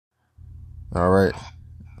All right,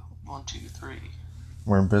 One, two, three.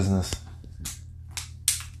 we're in business.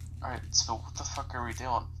 Alright, so what the fuck are we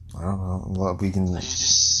doing? I don't know. Well, we Did can, you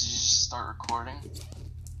just start recording?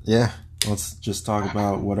 yeah. Let's just talk Alright,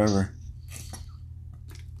 about cool. whatever.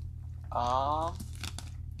 Um,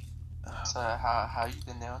 so how you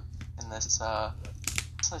been doing in this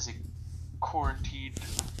nice quarantined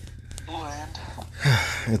land?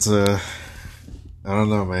 It's I don't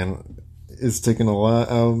know, man. It's taken a lot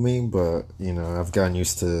out of me, but I've gotten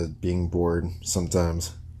used to being bored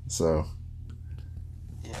sometimes. So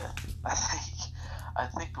Yeah, I think I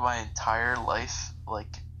think my entire life,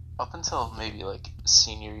 like up until maybe like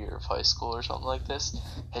senior year of high school or something like this,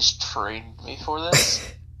 has trained me for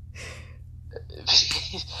this.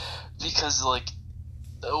 Because like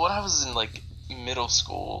when I was in like middle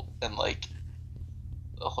school and like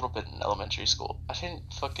a little bit in elementary school, I didn't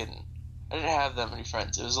have that many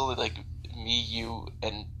friends. It was only like me, you,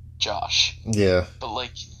 and Josh. yeah, But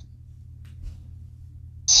like,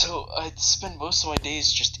 so I'd spend most of my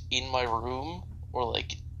days just in my room or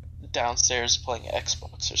like downstairs playing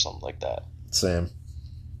Xbox or something like that. same.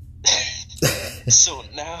 So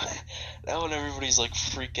now when everybody's like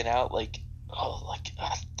freaking out, like, oh, like,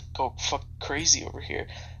 go fuck crazy over here,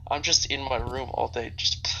 I'm just in my room all day,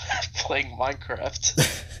 just playing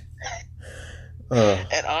Minecraft. uh,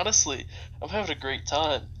 And honestly, I'm having a great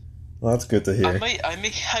time. well, that's good to hear.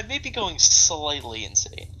 I may be going slightly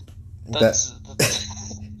insane. That That's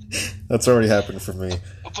that's already happened for me.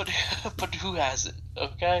 but but who hasn't?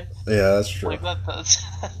 Okay, Yeah, that's true. like that's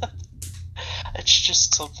it's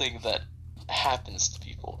just something that happens to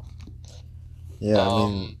people. Yeah, I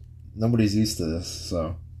mean, Um, nobody's used to this,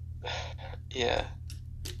 so yeah,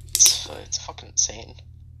 it's fucking insane.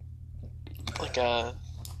 Like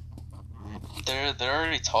there are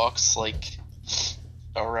already talks like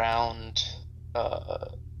around uh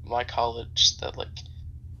my college that like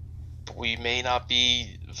we may not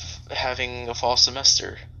be having a fall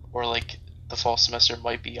semester, or like the fall semester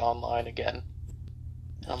might be online again.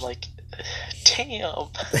 And I'm like, damn,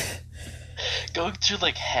 going through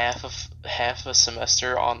like half a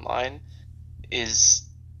semester online is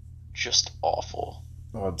just awful.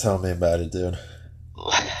 oh, tell me about it, dude.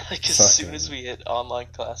 Like as soon as Fucking we hit online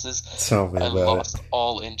classes, tell me I about it. lost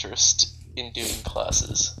all interest in doing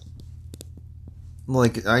classes.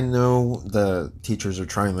 Like, I know the teachers are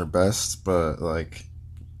trying their best, but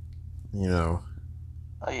you know,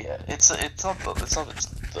 Oh yeah, it's not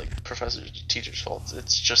like professors teachers' fault.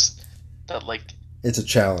 It's just that like it's a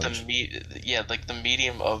challenge. like the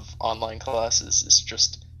medium of online classes is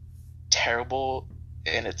just terrible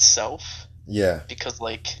in itself, Yeah, because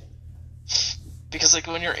when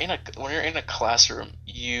you're in a classroom,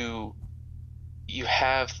 you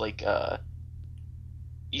have like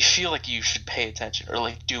you feel like you should pay attention or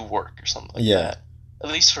like do work or something like yeah, that.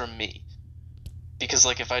 At least for me, because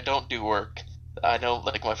like if I don't do work, I know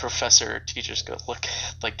like my professor or teachers go look,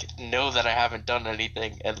 like know that I haven't done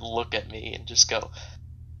anything and look at me and just go,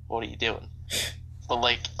 "What are you doing?" But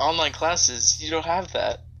like online classes, you don't have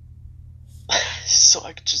that, so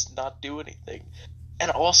I could just not do anything. And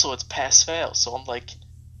also, it's pass fail, so I'm like,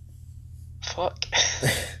 fuck.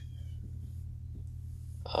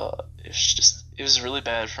 It was really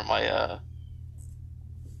bad for my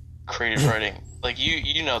creative writing. Like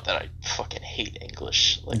you know that I fucking hate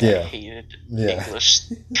English. Like I yeah, hated yeah. English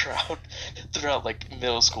throughout like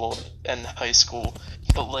middle school and high school.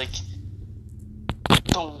 But like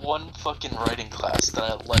the one fucking writing class that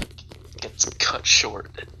I like gets cut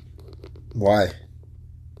short Why?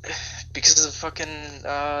 because of fucking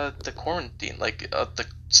the quarantine, like the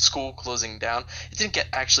school closing down. It didn't get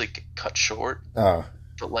actually get cut short, Oh,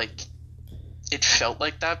 but like it felt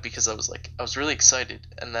like that because I was really excited,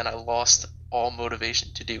 and then I lost all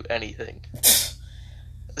motivation to do anything.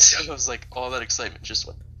 So it was like all that excitement just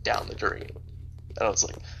went down the drain, and I was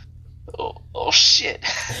like, oh shit.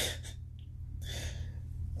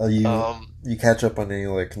 are you um, you catch up on any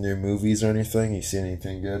like new movies or anything? You see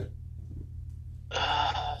anything good?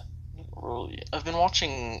 really, I've been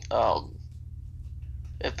watching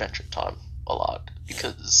Adventure Time a lot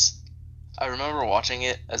because I remember watching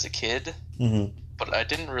it as a kid, Mm-hmm. but I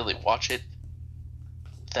didn't really watch it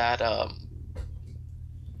that I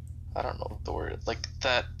don't know the word, like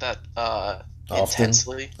that Often?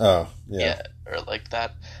 intensely. Oh, yeah. Yeah, or like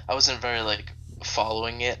that. I wasn't very like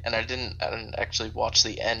following it, and I didn't actually watch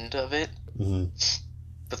the end of it. Mm-hmm.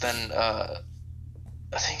 But then I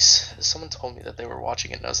think someone told me that they were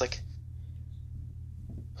watching it, and I was like,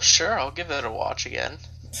 sure, I'll give it a watch again.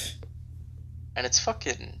 And it's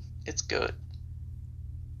good.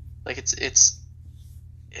 Like it's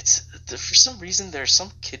for some reason there's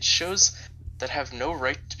some kids shows that have no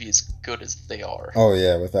right to be as good as they are. Oh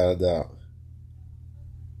yeah, without a doubt.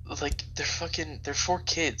 Like they're for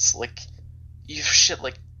kids. Like you have shit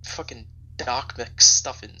like fucking Doc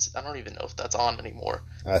McStuffins. I don't even know if that's on anymore.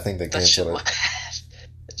 I think they That shit canceled like it.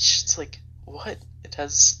 that shit's like what?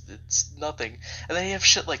 It's nothing. And then you have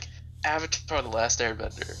shit like Avatar: The Last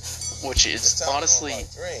Airbender, which is honestly. And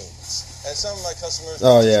some of my customers.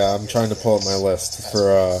 Oh yeah, I'm trying to pull up my list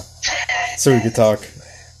for so we could talk.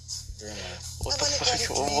 What the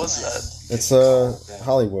fuck? What was that? It's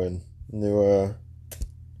Hollywood new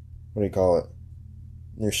what do you call it?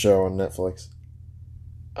 New show on Netflix.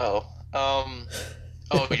 Oh,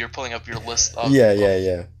 you're pulling up your list. Of, Yeah.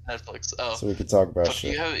 Netflix. Oh, So we could talk about but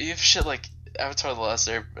shit. you have shit like Avatar: The Last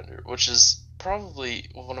Airbender, which is probably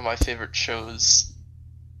one of my favorite shows,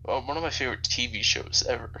 one of my favorite TV shows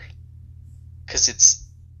ever, because it's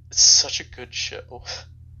such a good show.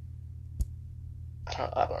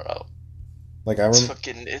 I don't know. Like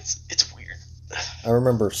It's weird. I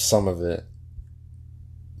remember some of it,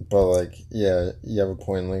 but like yeah, you have a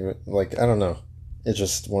point. Like I don't know, it's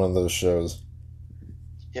just one of those shows.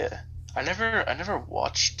 Yeah, I never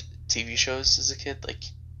watched TV shows as a kid like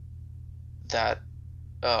that.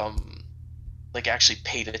 Like actually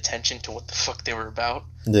paid attention to what the fuck they were about.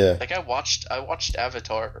 Yeah, Like I watched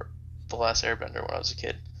Avatar: The Last Airbender when I was a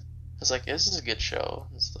kid. I was like, this is a good show.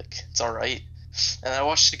 It's like it's all right. And I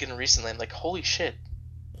watched it again recently. I'm like, holy shit,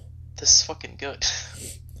 this is fucking good.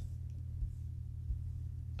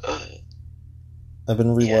 I've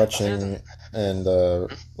been Yeah, rewatching and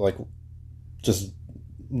like just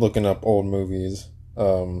looking up old movies.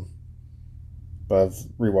 But I've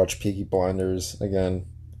rewatched Peaky Blinders again.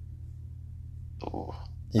 Ooh,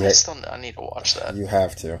 Yeah, I need to watch that. you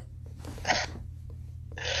have to.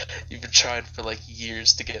 You've been trying for like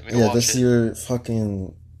years to get me to Yeah, watch this it. is your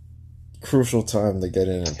fucking crucial time to get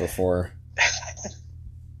in it before.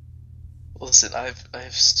 Listen, I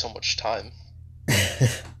have so much time.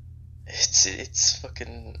 It's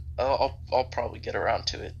fucking. I'll probably get around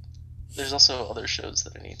to it. There's also other shows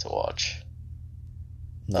that I need to watch.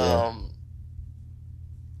 Yeah.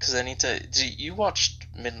 Because I need to. You watched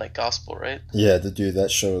Midnight Gospel, right? Yeah, dude,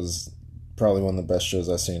 that show is probably one of the best shows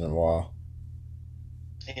I've seen in a while.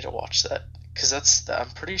 I need to watch that because I'm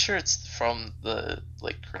pretty sure it's from the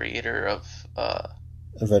like creator of Adventure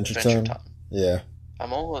Adventure Time? Time. Yeah.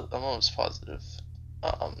 I'm almost positive.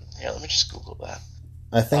 Yeah, let me just Google that.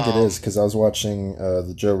 I think it is, because I was watching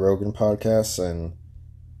the Joe Rogan podcast, and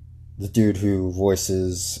the dude who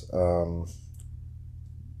voices the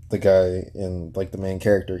guy in, like, the main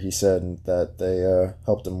character, he said that they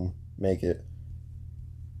helped him make it.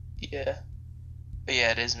 Yeah, but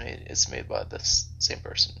yeah, it's made by this same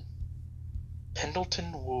person,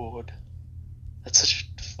 Pendleton Ward. That's such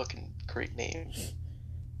a fucking great name.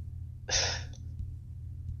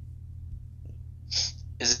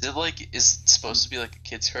 Is it supposed to be like a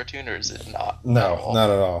kid's cartoon, or is it not? No, at all? not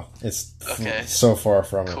at all. It's Okay. so far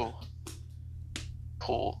from it.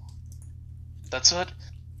 Cool. That's what,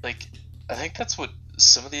 like, I think that's what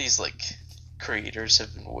some of these like creators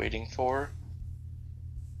have been waiting for.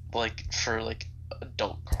 Like for like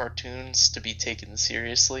adult cartoons to be taken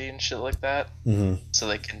seriously and shit like that, Hmm. so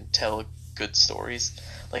they can tell good stories.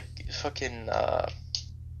 Like fucking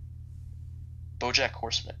BoJack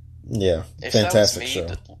Horseman. Yeah, If fantastic that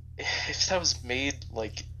was made, show. if that was made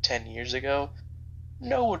like 10 years ago,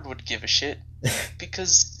 no one would give a shit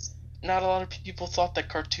because not a lot of people thought that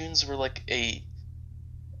cartoons were like a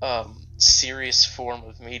serious form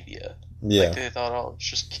of media. Yeah, Like they thought, oh, it's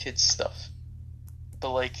just kids stuff.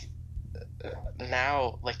 But like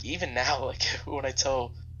now, like even now, like when I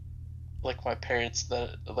tell like my parents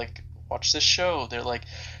that like watch this show, they're like,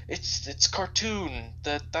 it's cartoon,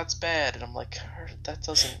 that's bad, and I'm like, that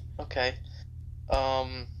doesn't okay. But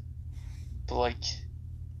like,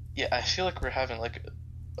 yeah, I feel like we're having like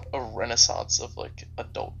a renaissance of like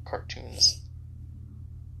adult cartoons.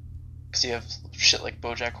 Because you have shit like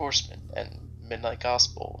BoJack Horseman and Midnight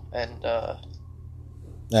Gospel and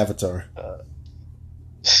Avatar.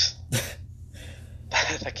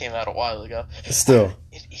 that came out a while ago. Still,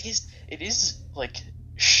 It is like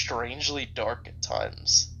strangely dark at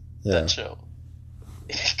times. yeah. That show,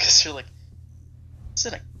 because you're like, is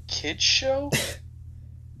it a kids show?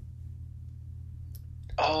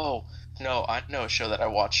 Oh no, I know a show that I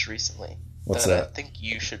watched recently What's that I that? think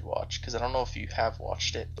you should watch because I don't know if you have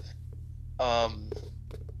watched it.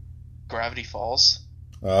 Gravity Falls.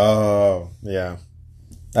 Oh, yeah.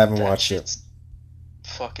 I haven't That watched it. shit's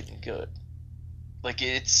fucking good. Like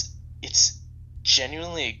it's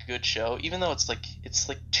genuinely a good show, even though it's like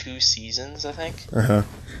 2 seasons. I think Uh-huh.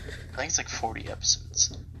 it's like 40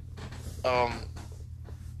 episodes. Um,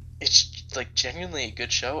 it's like genuinely a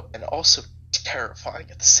good show and also terrifying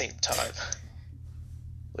at the same time.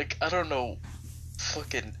 Like I don't know,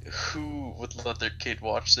 fucking who would let their kid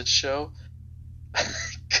watch this show?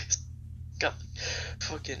 Got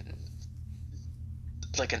fucking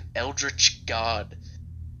like an eldritch god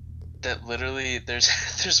that literally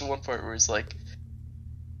there's one part where it's like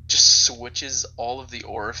just switches all of the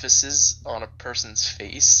orifices on a person's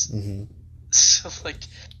face. Mm-hmm. So like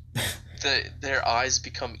their eyes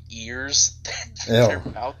become ears, their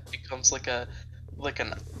Ew. mouth becomes like a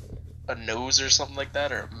nose or something like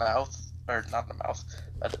that, or a mouth, or not a mouth,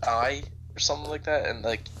 an eye or something like that, and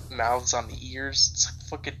like mouths on the ears. It's like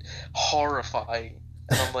fucking horrifying,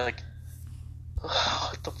 and I'm like,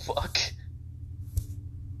 what the fuck?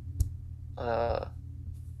 Uh,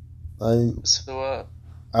 I so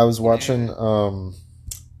I was what do you? watching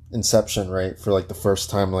Inception, right, for like the first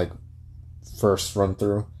time, like first run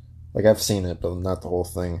through. Like I've seen it, but not the whole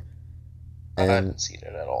thing. I And haven't seen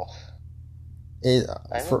it at all. it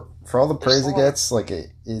I haven't. for all the There's praise a it lot of. gets, like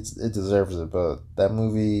it deserves it. But that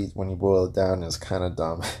movie, when you boil it down, is kind of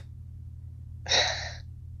dumb.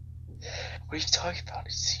 What are you talking about?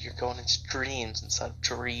 You're going into dreams inside of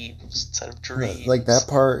dreams inside of Like that dreams.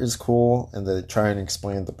 part is cool, and they try and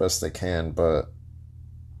explain it the best they can, but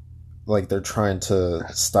like they're trying to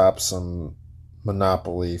stop some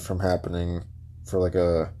monopoly from happening for like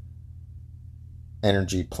a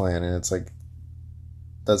energy plant, and it's like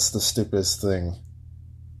that's the stupidest thing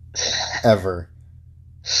ever.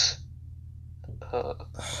 uh,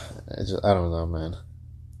 I don't know, man.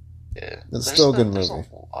 yeah, It's still a good there's a movie.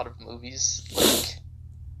 lot of movies like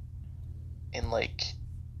in like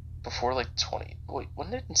before like 20. Wait,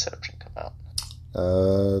 when did Inception come out?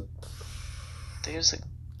 Uh, I think it was like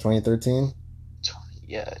 2013. 20,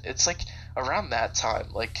 yeah, it's like around that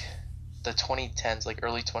time, like the 2010s, like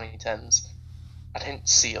early 2010s. I didn't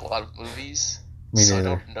see a lot of movies, Me so I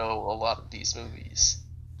neither. don't know a lot of these movies.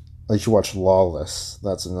 You should watch Lawless.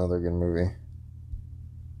 That's another good movie.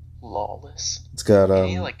 Lawless. It's got You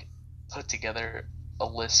need to like put together a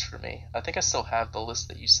list for me. I think I still have the list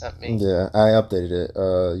that you sent me. yeah, I updated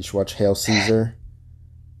it. You should watch Hail Caesar.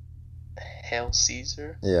 Hail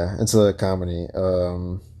Caesar. Yeah, it's a comedy.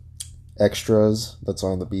 Extras. That's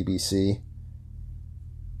on the BBC.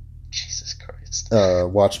 Jesus Christ.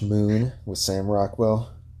 Watch Moon with Sam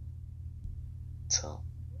Rockwell. So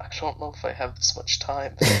I don't know if I have this much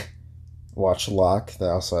time. Watch Locke. That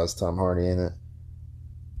also has Tom Hardy in it.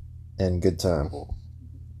 And Good Time.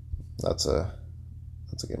 That's a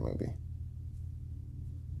good movie.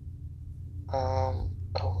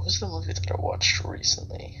 What was the movie that I watched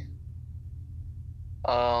recently?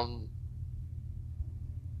 Um,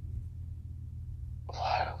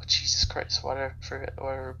 wow, Jesus Christ, why did I forget?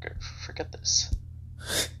 Why did I forget this?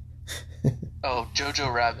 Oh,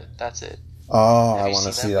 Jojo Rabbit. That's it. Oh, Have I you want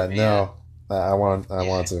to seen see that that. movie yet? No, I Yeah.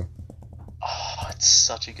 want to. Oh, it's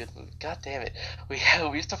such a good movie. God damn it. We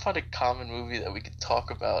have to find a common movie that we could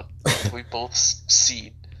talk about that we both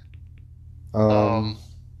seen. Um, Um,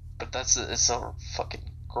 but it's a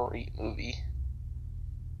fucking great movie.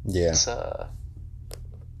 yeah,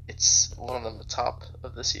 It's one of the top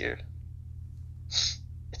of this year.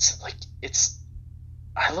 It's like it's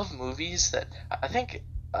I love movies that I think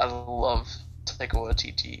I love Taika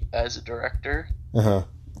Waititi as a director. uh huh,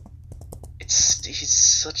 It's he's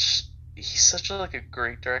such like a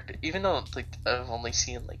great director. Even though like I've only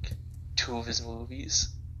seen like two of his movies,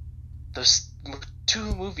 those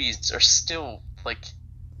two movies are still like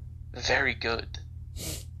very good.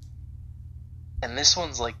 And this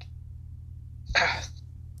one's like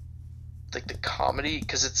like the comedy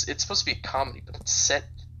because it's supposed to be a comedy, but it's set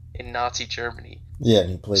in Nazi Germany. yeah. And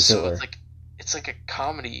he plays So Hitler. it's like a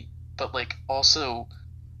comedy, but like also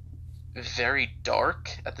very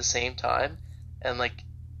dark at the same time, and like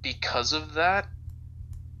because of that,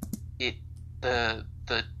 it the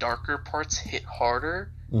darker parts hit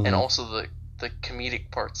harder, and Hmm. also the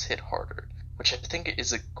comedic parts hit harder, which I think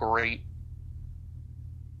is a great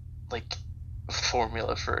like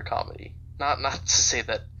formula for a comedy. Not to say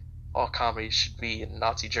that all comedies should be in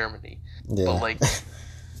Nazi Germany, but Yeah. like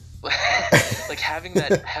like having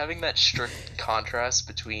that strict contrast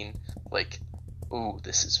between like, ooh,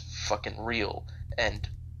 this is fucking real, and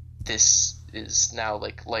this is now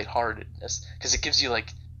like lightheartedness, because it gives you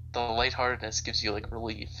like the lightheartedness gives you like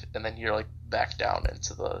relief, and then you're like back down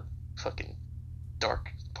into the fucking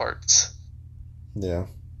dark parts. Yeah.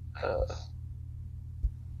 Uh,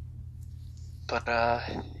 but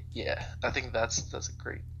yeah, I think that's a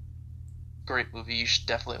great movie. You should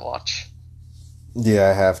definitely watch. Yeah,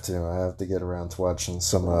 I have to. I have to get around to watching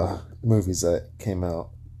some movies that came out.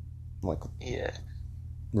 like Yeah.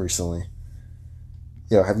 recently.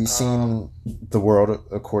 Yo, have you seen The World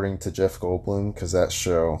According to Jeff Goldblum? Because that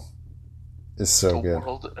show is so The good.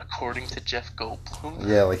 World According to Jeff Goldblum?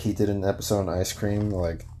 Yeah, like he did an episode on ice cream.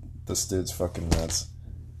 Like, this dude's fucking nuts.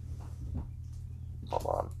 Hold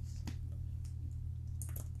on.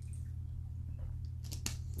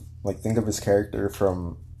 Like, think of his character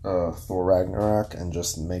from Thor Ragnarok and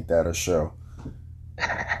just make that a show.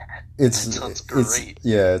 It's That sounds great.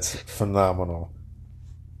 It's phenomenal.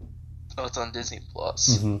 Oh, it's on Disney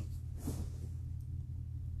Plus. Mm-hmm.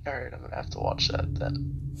 Alright, I'm gonna have to watch that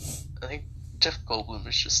then. I think Jeff Goldblum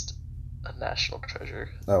is just a national treasure.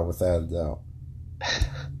 Oh, without a doubt.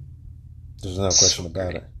 There's no question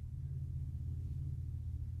about great. it.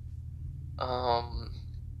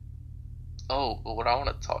 Oh, but what I want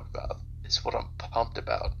to talk about is what I'm pumped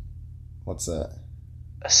about. What's that?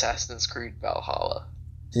 Assassin's Creed Valhalla.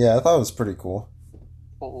 Yeah, I thought it was pretty cool.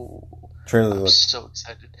 Oh, Trailer I'm looked. so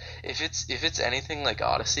excited. If it's anything like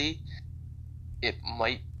Odyssey, it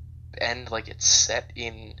might end like it's set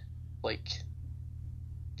in like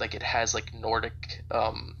it has like Nordic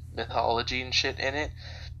mythology and shit in it.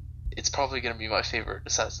 It's probably gonna be my favorite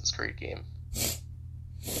Assassin's Creed game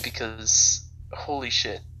because holy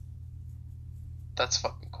shit, that's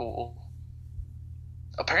fucking cool.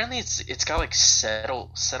 Apparently, it's got like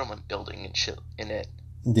settlement building and shit in it.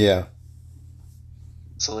 Yeah,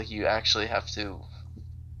 So like you actually have to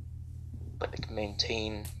like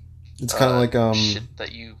maintain it's kind of like shit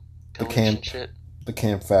that you pillage camp- and shit. the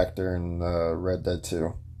camp factor in Red Dead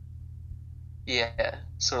 2. Yeah,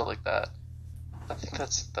 sort of like that. I think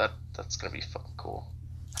that's gonna be fucking cool.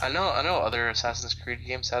 I know other Assassin's Creed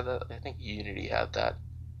games have that. I think Unity had that,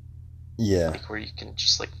 Yeah, like where you can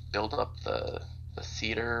just like build up the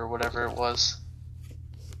theater or whatever it was.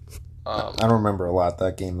 I don't remember a lot.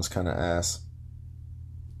 That game was kind of ass.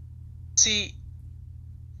 See,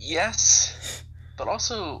 yes, but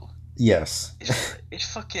also Yes.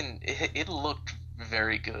 it looked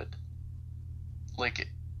very good. Like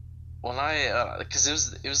when because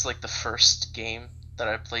it was like the first game that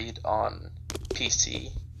I played on PC.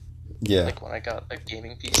 Yeah. Like when I got a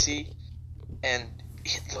gaming PC, and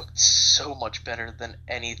it looked so much better than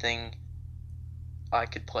anything I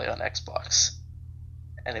could play on Xbox.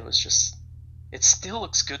 And it was just, it still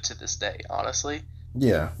looks good to this day, honestly.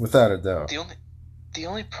 Yeah, without a doubt. The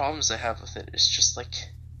only problems I have with it is just like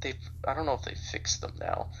I don't know if they fixed them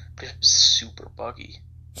now, but it was super buggy.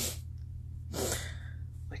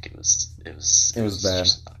 Like it was bad.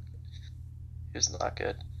 just not, it was not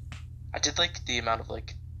good. I did like the amount of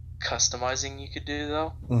like customizing you could do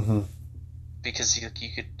though, Mm-hmm. because you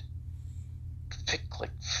could pick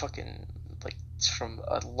like fucking like from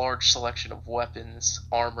a large selection of weapons,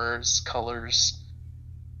 armors, colors,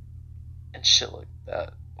 and shit like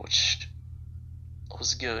that, which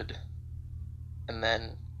was good. And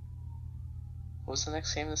then what was the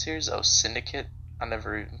next game in the series? Oh, Syndicate. I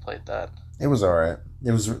never even played that. It was alright.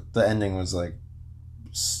 It was the ending was like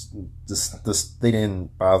this. They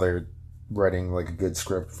didn't bother writing like a good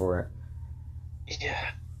script for it.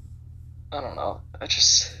 Yeah, I don't know.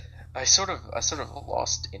 I sort of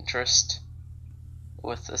lost interest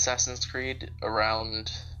with Assassin's Creed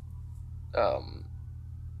around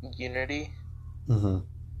Unity, Mm-hmm.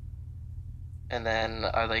 and then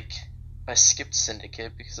I skipped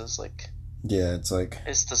Syndicate because I was like, Yeah, it's like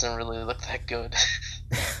this doesn't really look that good.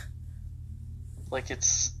 Like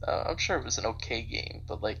it's, I'm sure it was an okay game,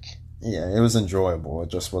 but like yeah, it was enjoyable. It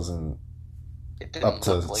just wasn't. it didn't Up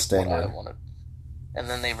to look like standard. what I wanted. And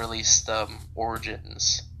then they released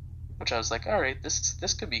Origins, which I was like, all right,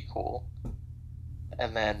 this could be cool.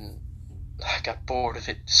 And then I got bored of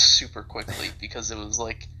it super quickly because it was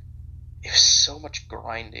so much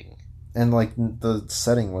grinding. And like the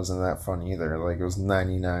setting wasn't that fun either. Like it was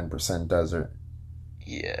 99% desert.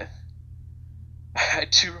 Yeah. I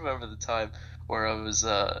do remember the time where I was,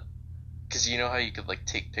 because you know how you could like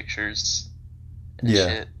take pictures and Yeah.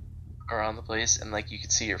 shit around the place, and like you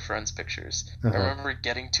could see your friends' pictures. Uh-huh. I remember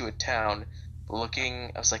getting to a town, I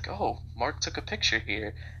was like, oh, Mark took a picture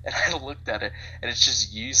here, and I looked at it, and it's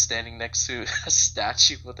just you standing next to a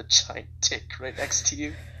statue with a giant dick right next to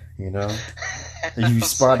you. You know, And I you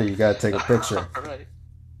was spot it, like, you gotta take a picture. all right.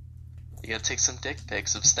 You gotta take some dick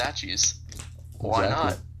pics of statues. Why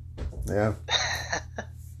Exactly. Yeah. not?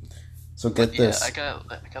 So get Yeah, this. I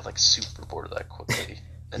got like super bored of that quickly,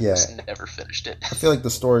 and Yeah. just never finished it. I feel like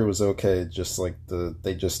the story was okay. Just like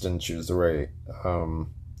they just didn't choose the right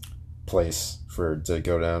place for it to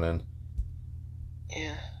go down in.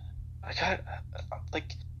 Yeah, I got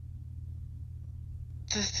like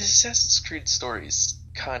the Assassin's Creed stories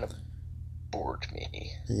kind of bored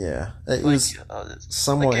me. Yeah, it was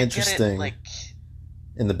somewhat I get interesting it, like,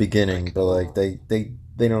 in the beginning, like, but like oh,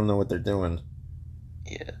 they don't know what they're doing.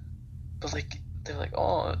 yeah, but like they're like,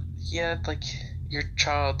 oh, yeah, like your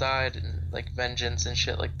child died and like vengeance and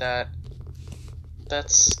shit like that.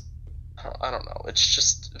 That's I don't know. It's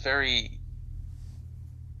just very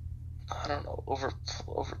I don't know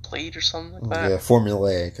overplayed or something like Yeah, that.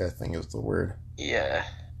 formulaic, I think is the word. Yeah,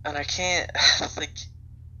 and I can't like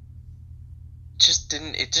just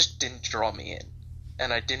didn't draw me in,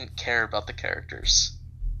 and I didn't care about the characters.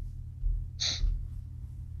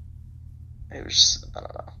 It was just, I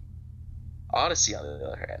don't know. Odyssey, on the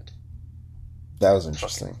other hand, That was fucking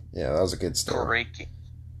interesting. Yeah, that was a good story. great game.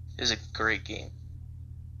 It was a great game,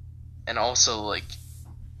 and also like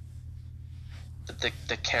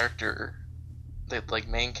the character, the like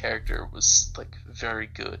main character was like very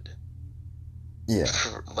good. Yeah,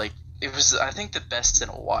 For, like it was, I think, the best in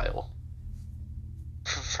a while.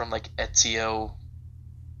 From like Ezio,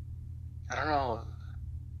 I don't know.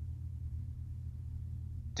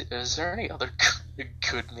 Is there any other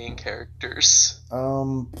good main characters?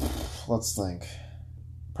 let's think.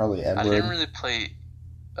 Probably I didn't Edward. really play.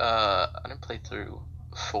 I didn't play through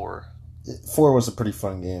 4. 4 was a pretty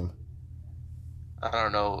fun game. I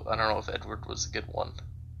don't know. I don't know if Edward was a good one.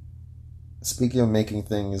 Speaking of making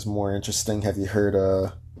things more interesting, have you heard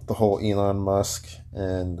the whole Elon Musk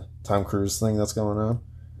and Tom Cruise thing that's going on?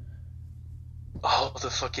 Oh, the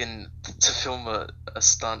fucking to film a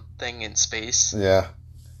stunt thing in space. Yeah,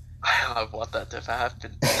 I want that to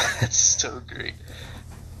happen. That's so great.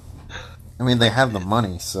 I mean they have the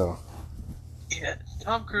money, so Yeah,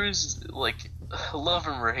 Tom Cruise, like, love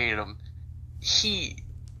him or hate him, he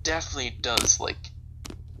definitely does like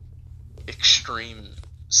extreme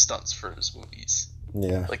stunts for his movies.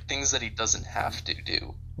 yeah. Like things that he doesn't have to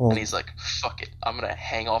do. Well, And he's like, fuck it, I'm gonna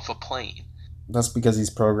hang off a plane. that's because he's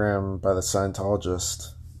programmed by the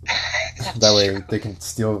Scientologist. That's That way true. they can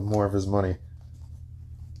steal more of his money.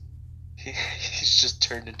 He's just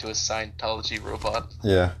turned into a Scientology robot.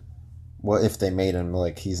 Yeah. Well, if they made him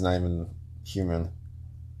like he's not even human.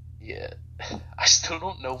 Yeah. I still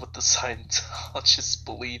don't know what the Scientologists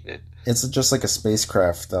believe in. It's just like a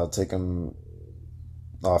spacecraft that'll take him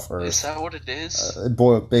off Is Earth. that what it is?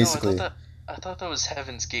 Boy, No, basically, I thought that was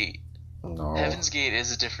Heaven's Gate. no. Heaven's Gate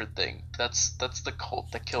is a different thing. That's the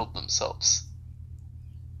cult that killed themselves.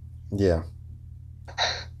 Yeah,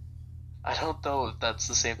 I don't know if that's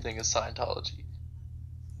the same thing as Scientology.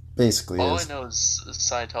 basically All I is. know is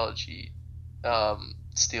Scientology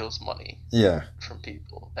steals money Yeah, from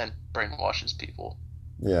people and brainwashes people.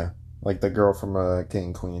 yeah. Like the girl from King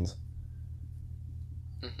of Queens.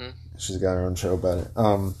 Hmm. She's got her own show about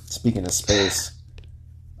it. Speaking of space,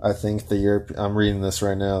 I think I'm reading this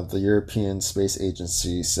right now. The European Space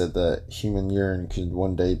Agency said that human urine could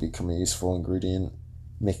one day become a useful ingredient,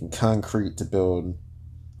 making concrete to build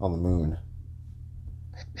on the moon.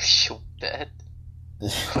 You'll bet.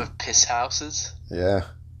 With piss houses, Yeah.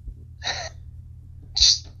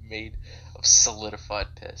 just made of solidified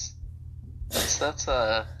piss. That's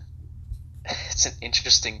it's an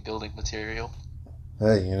interesting building material.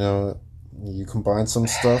 Hey, you combine some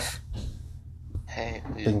stuff, Hey,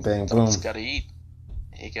 bing bang boom. dog's gotta eat.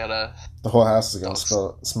 You gotta. The whole house is gonna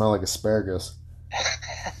Dogs. smell like asparagus.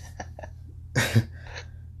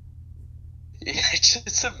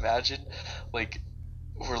 Just imagine, like,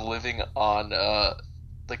 we're living on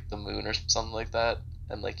like the moon or something like that,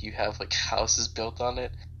 and like you have like houses built on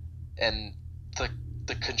it, and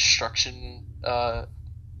the construction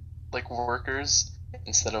like workers,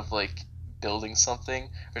 instead of like building something,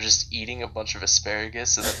 are just eating a bunch of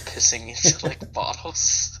asparagus and then pissing into like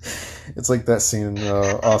bottles. It's like that scene in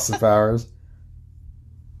Austin Powers.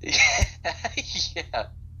 Yeah,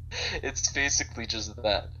 it's basically just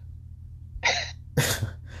that.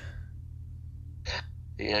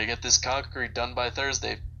 You gotta get this concrete done by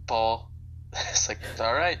Thursday, Paul. It's like,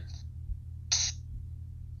 all right.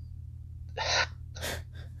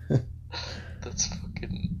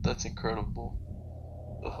 That's incredible.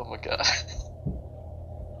 Oh my god.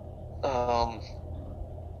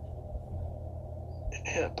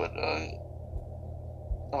 Yeah, but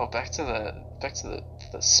oh, back to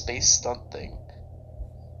the space stunt thing.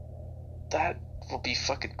 That will be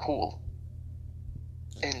fucking cool,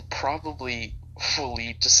 and probably will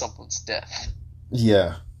lead to someone's death.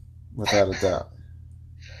 Yeah, without a doubt.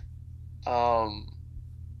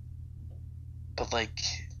 But like,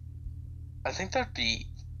 I think that'd be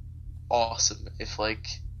awesome if like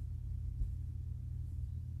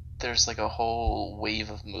there's like a whole wave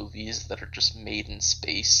of movies that are just made in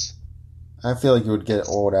space. I feel like it would get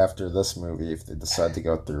old after this movie if they decide to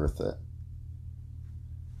go through with it.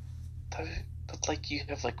 But like you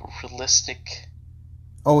have like realistic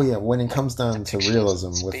Oh yeah, when it comes down to depictions of realism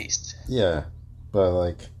with space. yeah, but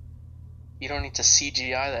like You don't need to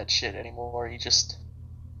CGI that shit anymore. You just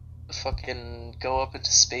fucking go up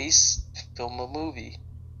into space, film a movie.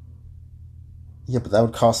 yeah, but that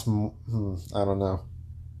would cost. I don't know.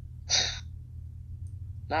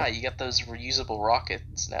 Nah, you got those reusable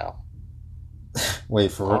rockets now.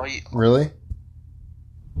 Wait Oh, for really?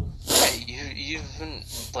 yeah, you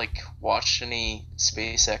haven't like watched any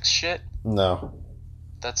SpaceX shit. No.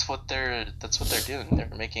 That's what they're doing. They're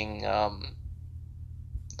making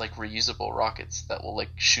like reusable rockets that will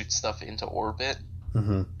like shoot stuff into orbit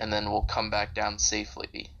Mm-hmm. and then will come back down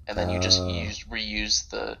safely. And then you just reuse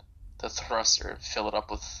the thruster, fill it up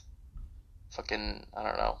with fucking I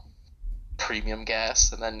don't know premium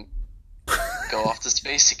gas, and then go off to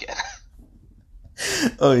space again.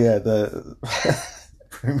 Oh yeah, the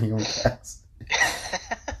premium gas.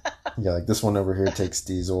 Yeah, like this one over here takes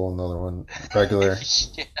diesel, another one regular.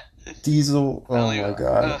 Yeah. Diesel. Oh my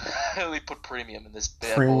god. I only put premium in this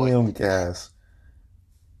bad Premium boy. gas.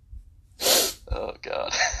 Oh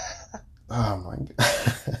god. Oh my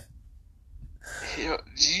god.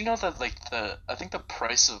 Did you know that like I think the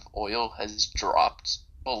price of oil has dropped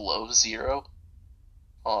below zero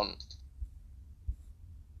on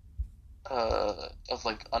of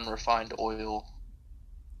like unrefined oil.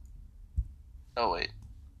 Oh wait.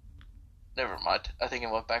 Never mind. I think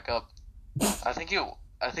it went back up. I think it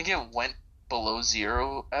went below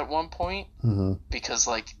zero at one point Mm-hmm. because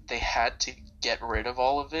like they had to get rid of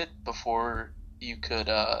all of it before you could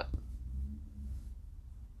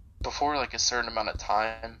before like a certain amount of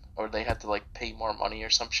time, or they had to like pay more money or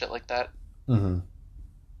some shit like that. Mm-hmm.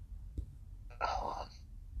 Hold on.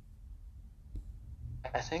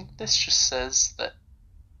 I think this just says that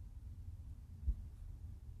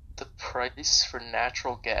the price for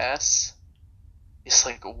natural gas is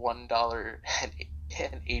like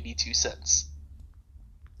 $1.82.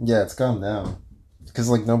 Yeah, it's gone down because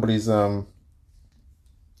like nobody's driving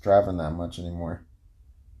that much anymore.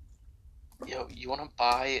 Yo, you want to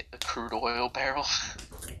buy a crude oil barrel?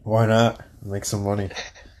 Why not? Make some money.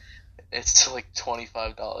 It's like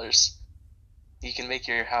 $25. You can make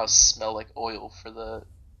your house smell like oil for the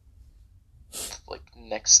like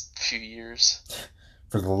next few years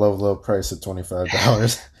For the low price of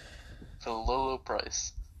 $25. for the low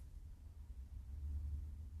price.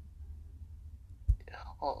 Yeah,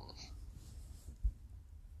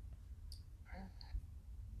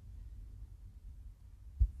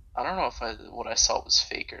 I don't know if what I saw was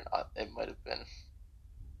fake or not. It might have been.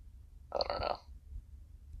 I don't know.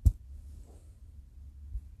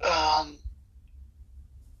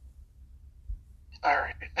 All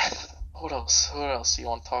right. What else? What else do you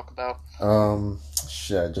want to talk about?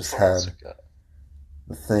 Shit, I just What else had we got?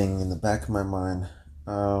 the thing in the back of my mind.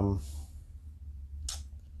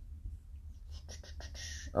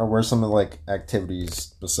 Where's some of like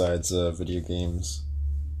activities besides video games?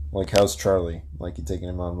 Like how's Charlie? Like you taking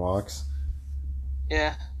him on walks?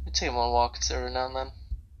 Yeah, I take him on walks every now and then.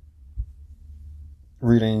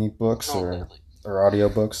 Read any books Not or lately.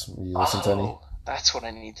 audiobooks? You listen to any? Oh, that's what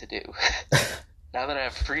I need to do. Now that I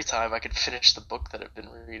have free time, I could finish the book that I've been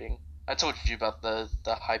reading. I told you about the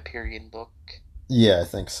Hyperion book, Yeah, I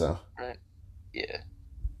think so. right? Yeah,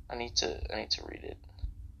 I need to read it.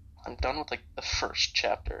 I'm done with like the first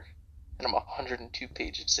chapter, and I'm 102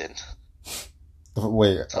 pages in.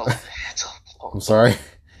 Wait, It's a long. I'm sorry.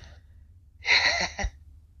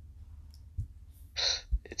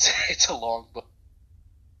 It's a long book.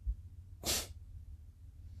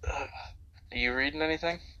 Are you reading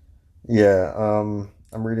anything? Yeah, I'm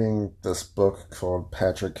reading this book called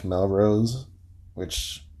Patrick Melrose,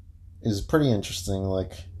 which is pretty interesting.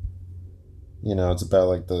 Like, you know, it's about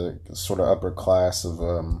like the sort of upper class of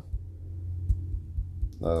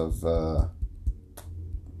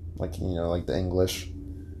like you know like the English,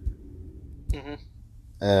 Mm-hmm.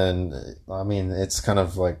 and I mean it's kind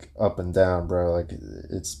of like up and down, bro. Like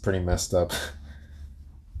it's pretty messed up.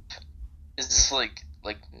 Is this like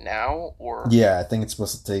now or? Yeah, I think it's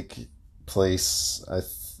supposed to take place.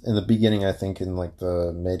 In the beginning, I think in like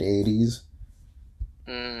the mid '80s.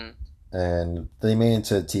 Mm, And they made it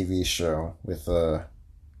into a TV show with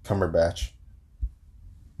Cumberbatch.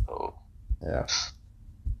 oh, Yeah.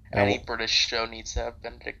 any And- British show needs to have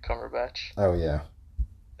Benedict Cumberbatch. oh yeah,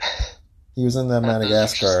 he was in that Those are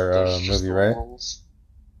Madagascar those are just movie, the right? rules.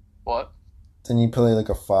 What? Didn't he play like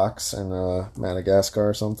a fox in Madagascar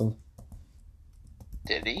or something?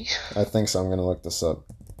 Did he? I think so. I'm gonna look this up.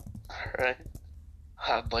 Alright.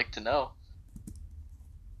 I'd like to know.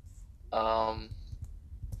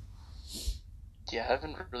 Yeah, I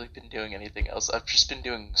haven't really been doing anything else. I've just been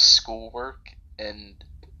doing schoolwork and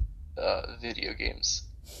video games,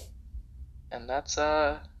 and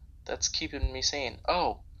that's keeping me sane.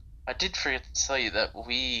 Oh, I did forget to tell you that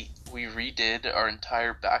we redid our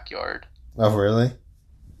entire backyard. Oh, really?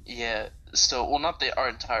 Yeah, so well, not our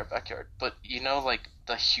entire backyard, but like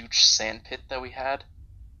the huge sand pit that we had.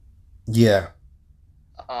 Yeah.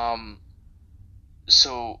 Um,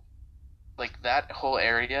 so like that whole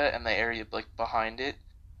area and the area like behind it,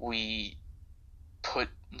 we put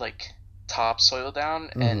like topsoil down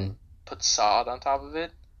Mm-hmm. and put sod on top of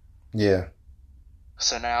it. Yeah.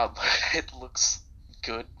 So now it looks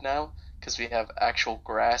good now because we have actual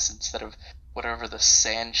grass instead of whatever the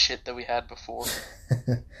sand shit that we had before.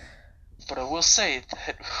 But I will say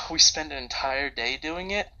that we spent an entire day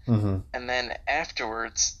doing it, Mm-hmm. and then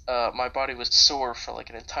afterwards, my body was sore for like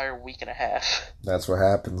an entire week and a half. That's what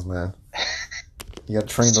happens, man. You gotta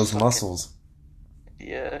train those Fucking- muscles.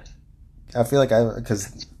 Yeah. I feel like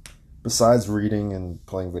because besides reading and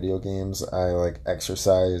playing video games, I like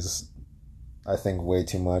exercise, I think, way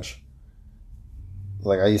too much.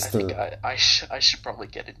 Like, I I used think to, I should probably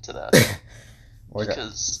get into that like,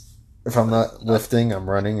 because if I'm not lifting, I'm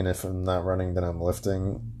running, and if I'm not running, then I'm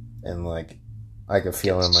lifting, and like, I can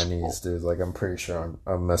feel it in my knees, dude. Like, I'm pretty sure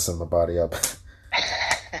I'm messing my body up.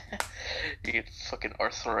 you get fucking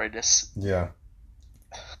arthritis Yeah.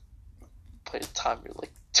 by the time you're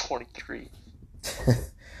like 23.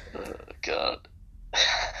 Oh, God.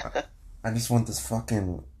 I just want this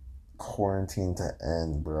fucking quarantine to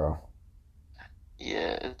end, bro.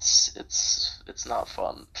 Yeah, it's not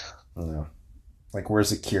fun. No. Like, where's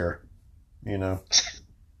the cure? You know?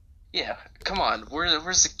 Yeah, come on.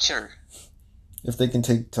 Where's the cure? If they can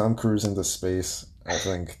take Tom Cruise into space, I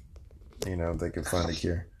think, they could find a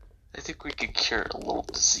cure. I think we could cure a little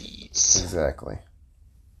disease, Exactly.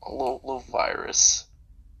 a little virus.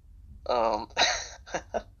 Um,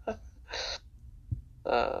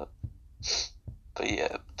 uh, but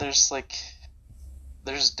yeah, there's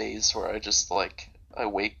days where I just like I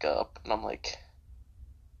wake up and I'm like,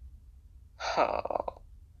 oh,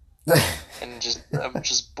 and I'm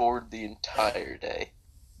just bored the entire day.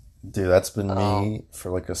 Dude, that's been me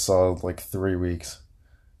for like a solid like 3 weeks.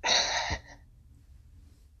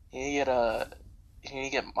 You need to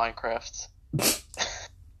get Minecraft.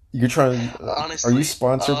 You're trying. Honestly, Are you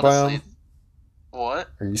sponsored by them? What?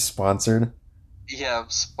 Are you sponsored? Yeah, I'm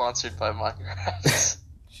sponsored by Minecraft.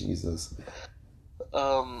 Jesus.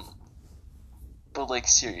 But like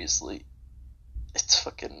seriously, it's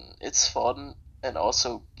fun and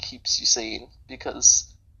also keeps you sane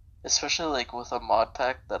because especially like with a mod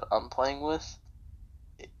pack that I'm playing with,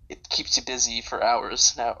 it keeps you busy for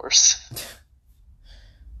hours and hours.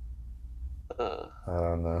 I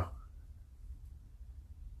don't know.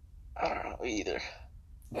 I don't know either.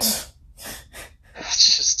 It's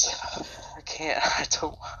just I can't. I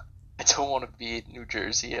don't want to be in New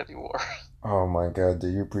Jersey anymore. Oh my god,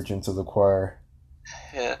 dude, you're preaching to the choir.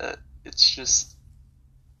 Yeah, it's just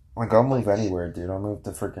Like, I'll move anywhere, dude. I'll move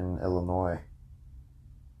to freaking Illinois.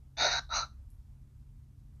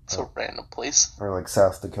 it's a random place. Or like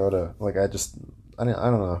South Dakota. Like, I don't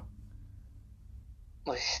know.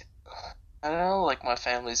 Like I don't know, like my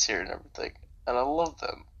family's here and everything, and I love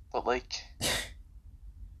them, but like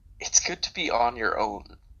it's good to be on your own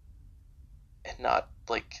and not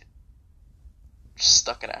like just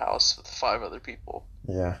stuck in a house with 5 other people.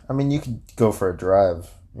 Yeah. I mean, you could go for a drive,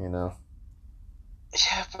 you know?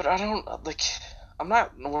 Yeah, but I don't like. I'm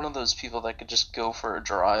not one of those people that could just go for a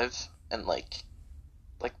drive and like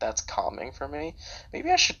that's calming for me. Maybe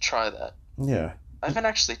I should try that. Yeah. I haven't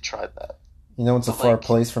actually tried that. You know, it's a But, far like-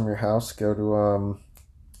 place from your house. Go to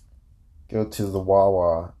the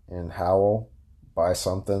Wawa in Howell, buy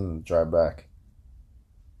something, and drive back.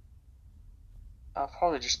 I'll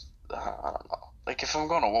probably just I don't know. Like if I'm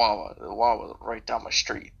going to Wawa, the Wawa right down my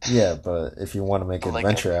street. Yeah, but if you want to make an But, like,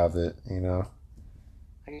 adventure out of it, you know?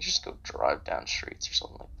 I can just go drive down streets or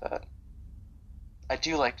something like that. I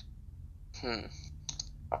do like.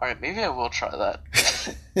 Alright, maybe I will try that.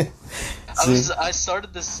 See? I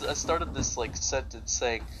started this like sentence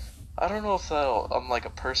saying, I don't know if I'm like a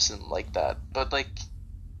person like that, but like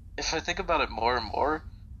if I think about it more and more,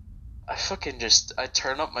 I fucking just I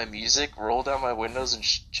turn up my music, roll down my windows, and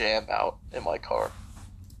jam out in my car,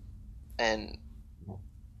 and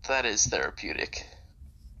that is therapeutic.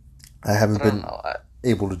 I haven't But I don't been know.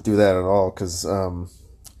 able to do that at all because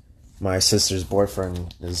my sister's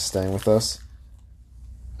boyfriend is staying with us.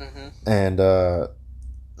 And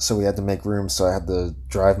so we had to make room, so I had to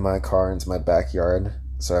drive my car into my backyard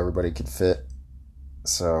so everybody could fit.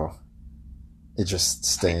 So it's just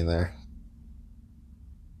staying there.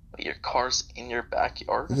 car's in your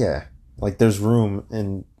backyard? Yeah. Like, there's room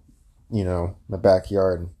in, my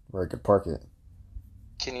backyard where I could park it.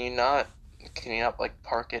 Can you not like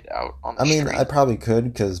park it out on the I mean, street? I probably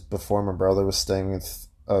could, because before my brother was staying with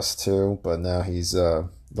us too, but now he's, I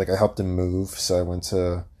helped him move, so I went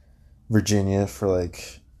to Virginia for,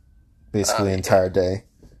 basically the entire day.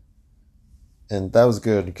 And that was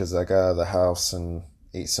good, because I got out of the house and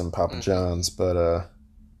ate some Papa John's, but,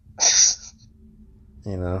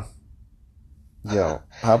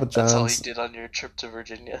 Papa John's. That's all you did on your trip to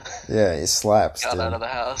Virginia. Yeah, it slaps, Got dude. out of the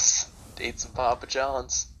house, ate some Papa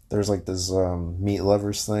John's. There's this meat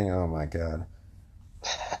lovers thing. Oh my god.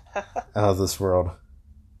 Out of this world.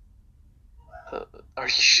 Are you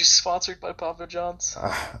sponsored by Papa John's?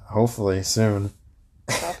 Hopefully soon.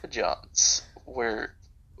 Papa John's, where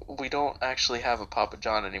we don't actually have a Papa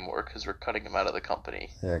John anymore because we're cutting him out of the company.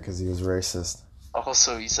 Yeah, because he was racist.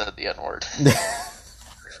 Also, he said the N-word.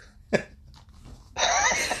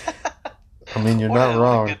 I mean, you're What not a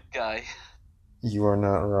wrong. good guy. You are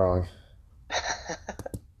not wrong.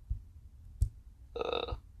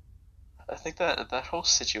 I think that whole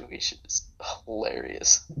situation is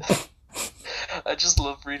hilarious. I just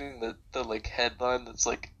love reading the headline that's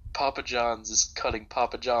like Papa John's is cutting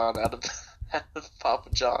Papa John out of Papa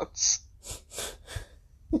John's.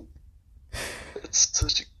 It's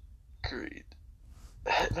such a great.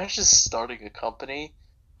 Imagine just starting a company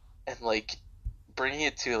and bringing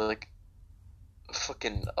it to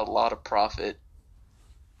fucking a lot of profit,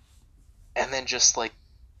 and then just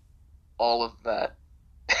all of that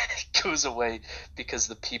goes away because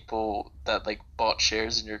the people that bought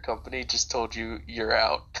shares in your company just told you you're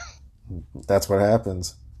out. That's what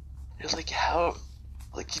happens. You're how?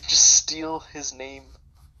 You just steal his name.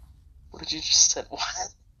 What did you just say? What?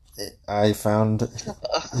 I found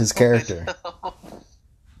his character.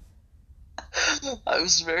 I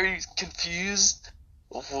was very confused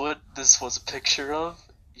of what this was a picture of.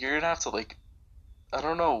 You're gonna have to I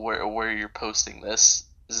don't know where you're posting this.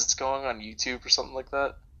 Is this going on YouTube or something like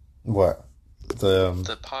that? What? The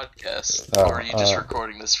podcast? Oh, or are you just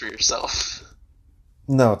recording this for yourself?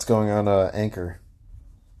 No, it's going on Anchor.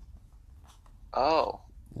 Oh.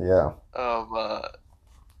 Yeah. I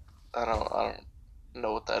don't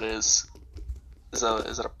know what that is. Is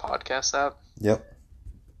that a podcast app? Yep.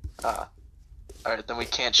 Alright, then we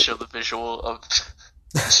can't show the visual of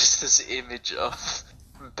just this image of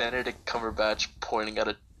Benedict Cumberbatch pointing at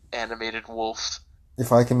an animated wolf.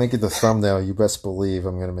 If I can make it the thumbnail, you best believe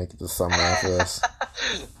I'm gonna make it the thumbnail for this.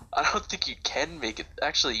 I don't think you can make it.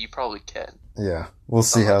 Actually, you probably can. Yeah, we'll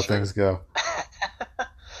see how things go.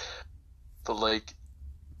 But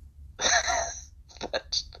I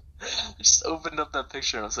just opened up that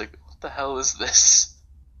picture and I was like, what the hell is this?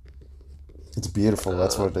 It's beautiful,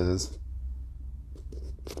 that's what it is.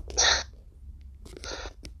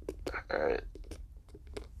 Alright.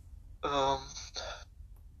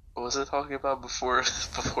 What was I talking about before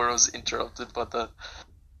I was interrupted by the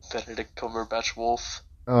Benedict Cumberbatch wolf?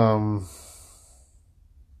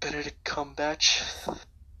 Benedict Cumberbatch?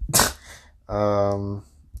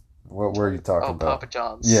 What were you talking about? Papa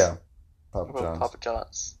John's. Yeah, Papa John's. Papa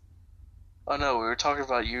John's. Oh no, we were talking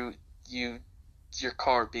about your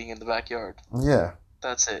car being in the backyard. Yeah.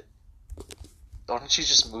 That's it. Why don't you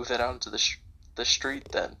just move it out into the street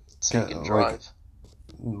then, so you can drive?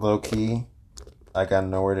 Low key, I got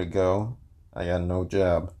nowhere to go. I got no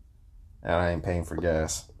job, and I ain't paying for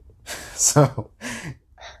gas. So,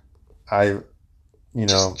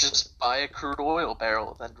 just buy a crude oil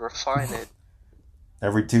barrel, then refine it.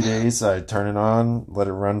 Every 2 days, I turn it on, let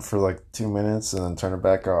it run for 2 minutes, and then turn it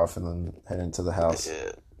back off, and then head into the house.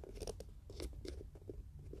 Yeah.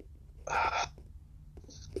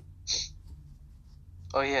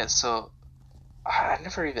 Oh yeah, so I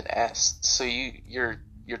never even asked. So your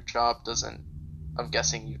job doesn't. I'm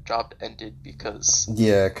guessing your job ended because.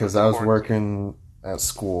 Yeah, because I was working at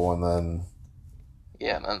school, and then.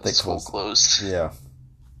 Yeah, and then the school closed. Yeah.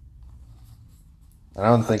 I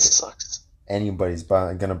don't think sucks. Anybody's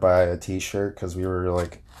gonna buy a T-shirt because we were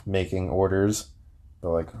making orders,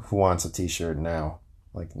 but who wants a T-shirt now?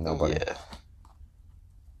 Nobody. Yeah.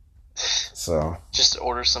 So. Just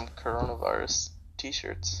order some coronavirus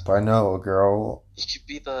T-shirts. But I know a girl. You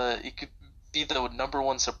could be the number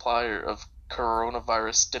one supplier of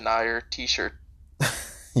coronavirus denier T-shirt.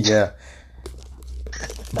 Yeah.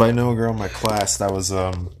 But I know a girl in my class that was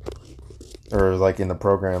or in the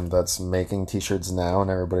program that's making T-shirts now,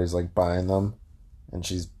 and everybody's buying them, and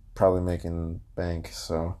she's probably making bank.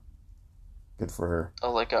 So good for her.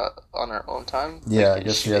 Oh, on her own time. Yeah, I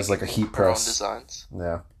guess she has a heat press. Her own designs.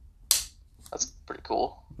 Yeah. That's pretty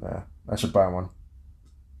cool. Yeah, I should buy one.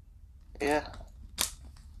 Yeah.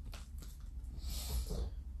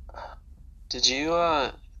 Did you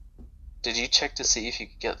did you check to see if you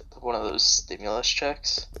could get one of those stimulus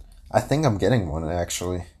checks? I think I'm getting one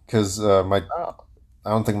actually, because Oh. I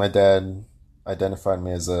don't think my dad identified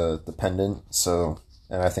me as a dependent, so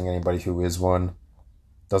and I think anybody who is one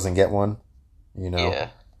doesn't get one, you know. Yeah.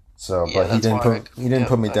 So, Yeah, but that's why I he didn't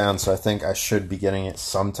put me I down, so I think I should be getting it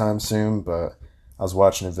sometime soon. But I was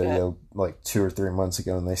watching a yeah, video like 2 or 3 months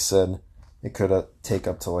ago, and they said it could take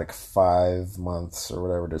up to like 5 months or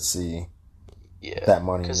whatever to see yeah. that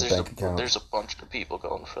money in Because your bank account. there's a bunch of people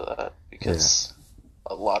going for that Yeah, because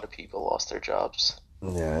a lot of people lost their jobs.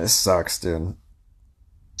 yeah, it sucks, dude.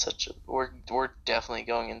 We're definitely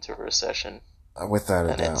going into a recession, Without a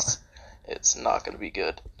and doubt. it's not going to be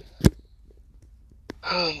good.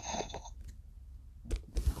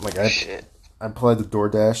 Like Shit. I applied the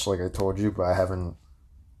DoorDash like I told you, but I haven't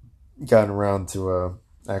gotten around to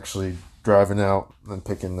actually driving out and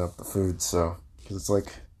picking up the food. So because it's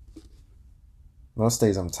like most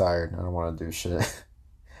days I'm tired. I don't want to do shit.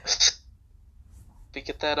 We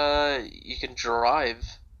get that you can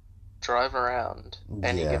drive around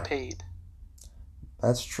and you Yeah, get paid.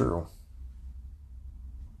 that's true.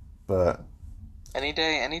 But Any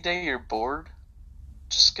day you're bored,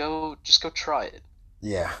 just go try it.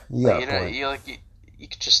 yeah, you Like got a point. you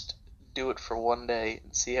could just do it for one day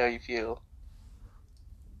and see how you feel.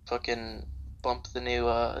 Fucking bump the new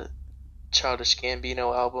Childish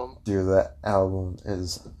Gambino album. Dude, that album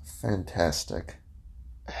is fantastic.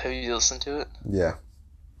 Have you listened to it? Yeah.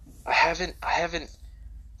 I haven't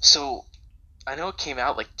so I know it came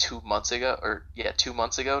out like 2 months ago, or yeah, 2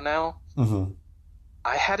 months ago now. Mm-hmm.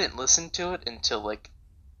 I hadn't listened to it until like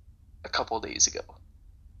a couple of days ago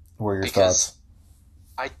What are your because thoughts?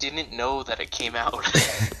 I didn't know that it came out.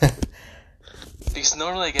 Because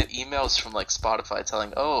normally I get emails from like Spotify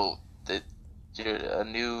telling, "Oh, that a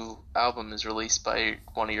new album is released by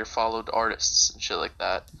one of your followed artists and shit like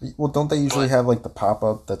that." Well, don't they usually But have like the pop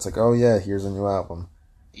up that's like, oh yeah, here's a new album?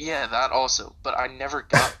 yeah, that also. But I never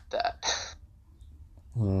got that.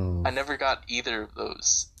 Hmm. I never got either of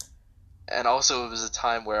those. And also, it was a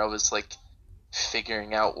time where I was like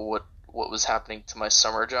figuring out what was happening to my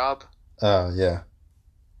summer job. Oh yeah.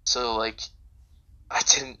 So like I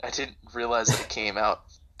didn't realize that it came out,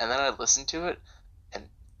 and then I listened to it, and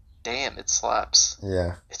damn, it slaps.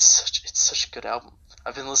 Yeah. It's such a good album.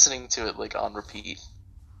 I've been listening to it like on repeat.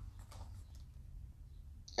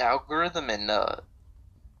 Algorithm and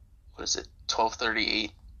what is it?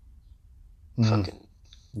 1238. Hmm. Fucking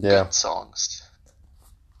Yeah. good songs.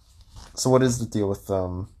 So what is the deal with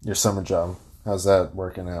your summer job? How's that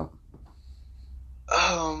working out?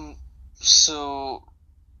 So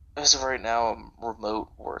as of right now, I'm remote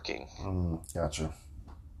working, Gotcha.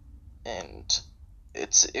 and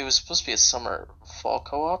it was supposed to be a summer fall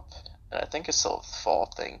co-op, and I think it's still a fall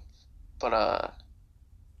thing, but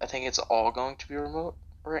I think it's all going to be remote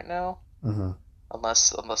right now, Mm-hmm.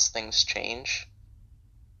 unless things change.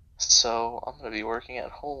 So I'm gonna be working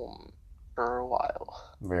at home for a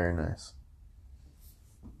while. Very nice.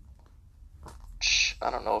 Which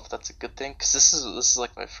I don't know if that's a good thing, because this is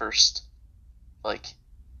like my first like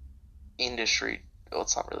industry. Well,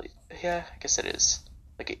 it's not really. Yeah, I guess it is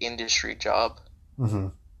like an industry job, Mm-hmm.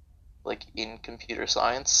 like in computer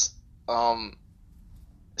science.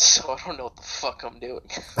 So I don't know what the fuck I'm doing.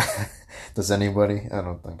 Does anybody? I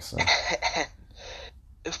don't think so.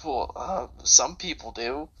 Well, some people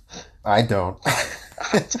do. I don't.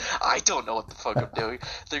 I don't know what the fuck I'm doing.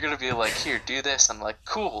 They're gonna be like, "Here, do this." I'm like,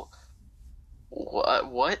 "Cool." What?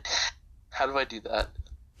 What? How do I do that?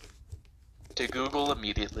 To Google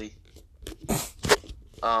immediately.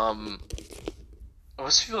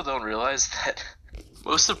 Most people don't realize that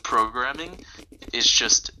most of programming is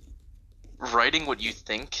just writing what you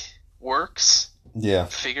think works, Yeah.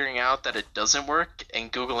 figuring out that it doesn't work,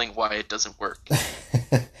 and Googling why it doesn't work.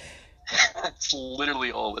 That's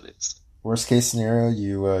literally all it is. Worst case scenario,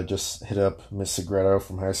 you just hit up Miss Segreto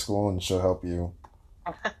from high school and she'll help you.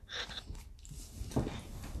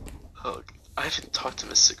 Oh, I haven't talked to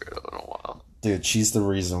Miss Segreto in a while. Dude, she's the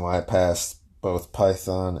reason why I passed both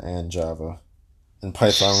Python and Java. And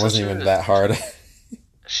Python She's wasn't such even a that hard.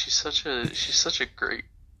 she's such a great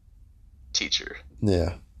teacher.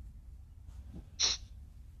 Yeah.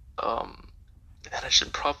 And I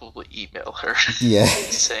should probably email her Yeah.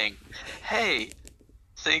 saying, "Hey,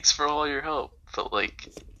 thanks for all your help." But like,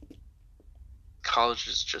 college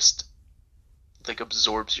is just like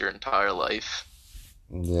absorbs your entire life,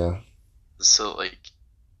 Yeah. so like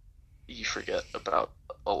you forget about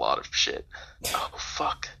a lot of shit. Oh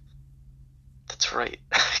fuck, that's right.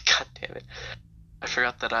 God damn it. I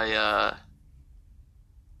forgot that I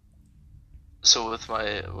so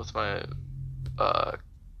uh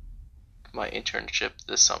my internship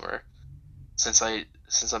this summer, since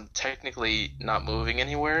I'm technically not moving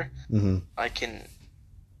anywhere, Mm-hmm. I can,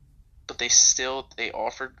 but they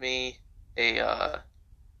offered me a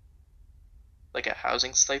like a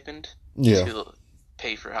housing stipend Yeah. to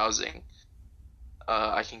pay for housing.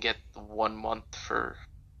 I can get 1 month for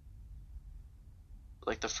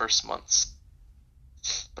like the first months,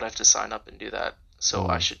 but I have to sign up and do that. So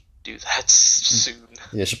I Mm. should do that soon.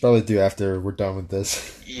 Yeah, should probably do after we're done with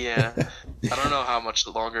this. Yeah, I don't know how much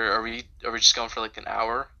longer. Are we just going for like an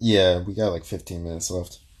hour? Yeah, we got like 15 minutes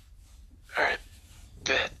left. All right,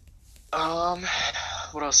 bet. Um,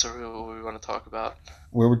 what else we want to talk about?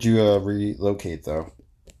 Where would you relocate though,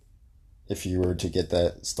 if you were to get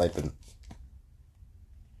that stipend?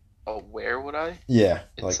 Oh, where would I? Yeah,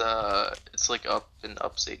 like It's like up in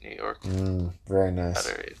upstate New York, very that nice.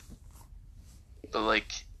 area. But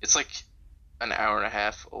like, it's like an hour and a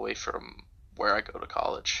half away from where I go to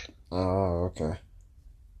college. Oh, okay.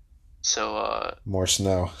 So, More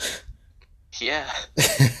snow. yeah.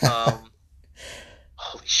 Um,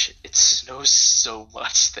 holy shit, it snows so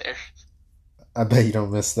much there. I bet you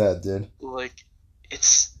don't miss that, dude. Like,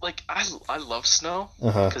 it's like I love snow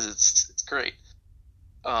Uh-huh. because it's great.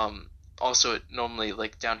 Also, it normally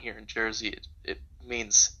like down here in Jersey, it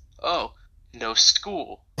means oh no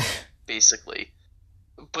school basically.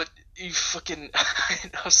 But you fucking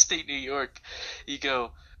in upstate New York, you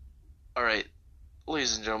go, all right,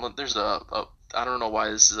 ladies and gentlemen, there's a I don't know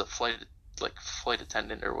why this is a flight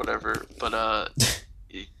attendant or whatever, but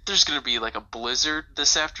there's gonna be like a blizzard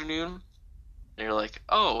this afternoon, and you're like,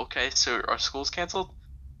 oh okay, so our school's canceled?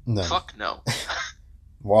 No, Fuck no.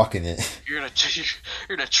 walking it. You're gonna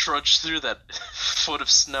you're gonna trudge through that foot of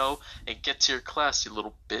snow and get to your class, you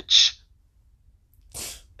little bitch.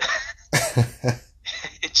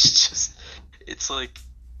 It's just, it's like,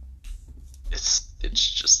 it's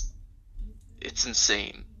just, it's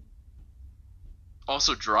insane.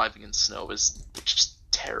 Also, driving in snow is just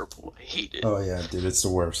terrible. I hate it. Oh yeah, dude, it's the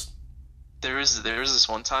worst. There was this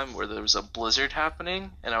one time where there was a blizzard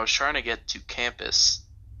happening, and I was trying to get to campus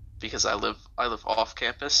because I live off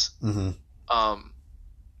campus. Mm-hmm.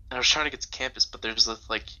 And I was trying to get to campus, but there's this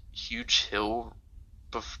like huge hill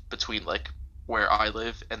between like where I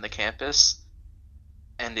live and the campus,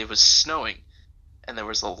 and it was snowing, and there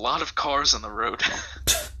was a lot of cars on the road.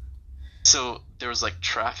 So there was like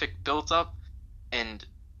traffic built up, and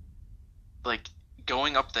like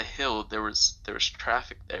going up the hill, there was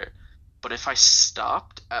traffic there. But if I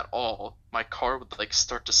stopped at all, my car would like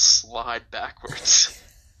start to slide backwards.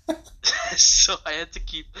 So I had to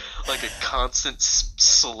keep like a constant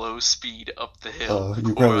slow speed up the hill, Oh,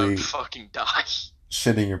 you or I probably would fucking die.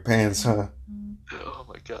 shitting your pants, huh? Oh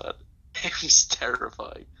my god, it was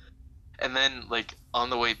terrifying. And then like on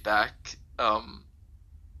the way back, I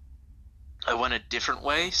went a different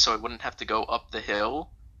way so I wouldn't have to go up the hill.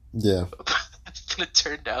 Yeah. But it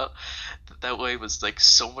turned out that that way was like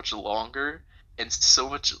so much longer and so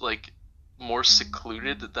much like more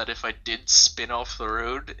secluded that if I did spin off the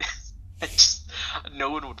road, I just no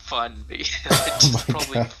one would find me. I'd Oh just my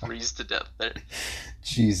probably god. freeze to death there.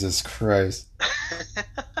 Jesus Christ.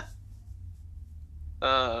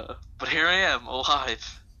 But here I am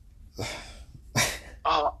alive.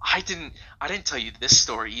 Oh, I didn't tell you this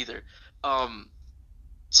story either. Um,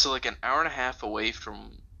 so like an hour and a half away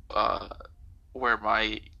from uh where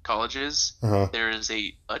my college is, Uh-huh. there is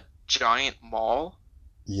a giant mall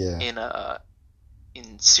Yeah.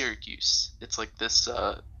 in Syracuse. It's like this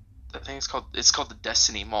I think it's called the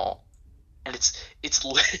Destiny Mall. And it's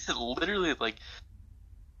literally like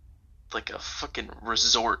a fucking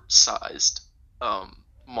resort sized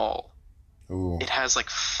mall. Ooh. It has like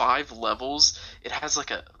 5 levels. It has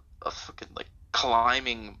like a fucking like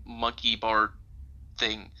climbing monkey bar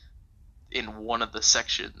thing in one of the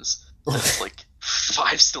sections that's like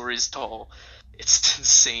 5 stories tall. It's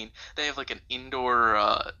insane. They have like an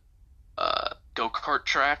indoor go-kart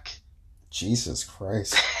track. Jesus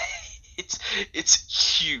Christ. It's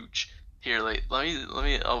it's huge. Here, like, let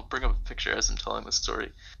me I'll bring up a picture as I'm telling the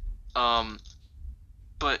story. Um,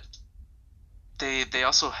 but they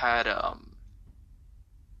also had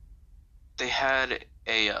they had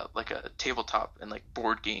a like a tabletop and like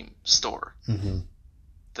board game store Mm-hmm.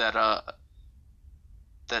 that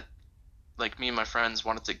that like me and my friends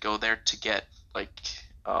wanted to go there to get like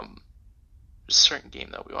there's a certain game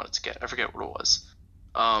that we wanted to get. I forget what it was.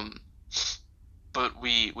 Um, but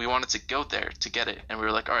we wanted to go there to get it, and we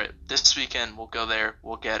were like, all right, this weekend we'll go there,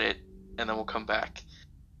 we'll get it, and then we'll come back.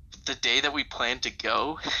 The day that we planned to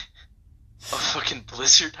go, a fucking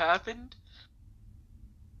blizzard happened,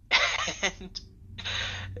 and,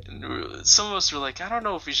 some of us were like, I don't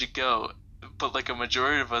know if we should go, but like a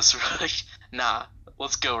majority of us were like, nah,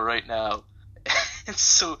 let's go right now. And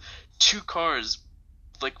so two cars,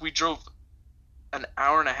 like we drove an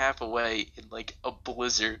hour and a half away in like a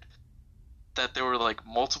blizzard, that there were like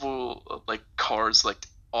multiple like cars like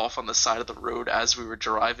off on the side of the road as we were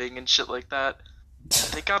driving and shit like that.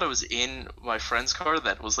 Thank God I was in my friend's car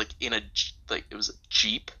that was like in a like it was a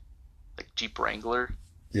Jeep, like Jeep Wrangler,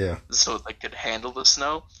 Yeah. so it like could handle the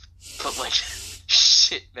snow. But like,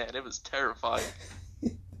 shit, man, it was terrifying.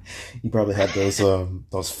 You probably had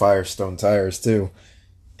those Firestone tires too.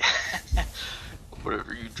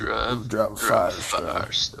 Whatever you drive, Drive a Firestone.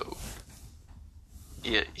 Firestone.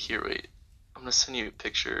 Yeah, here, wait. I'm gonna send you a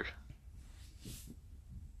picture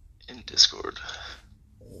in Discord.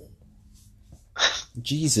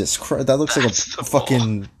 Jesus Christ, that looks like That's a the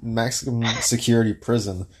fucking maximum security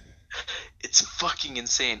prison. It's fucking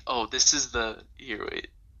insane. Oh, this is the here, wait.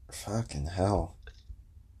 Fucking hell.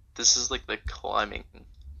 This is like the climbing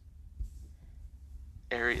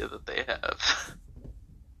area that they have.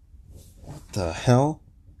 What the hell?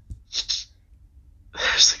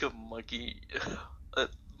 There's like a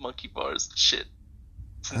monkey bars and shit.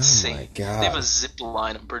 It's Oh insane. my They have a god. zip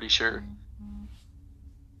line, I'm pretty sure.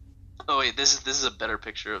 Oh wait, this is a better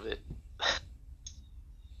picture of it.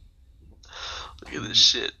 Look at this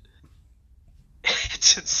shit.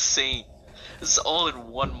 It's insane. This is all in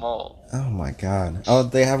one mall. Oh my god. Oh,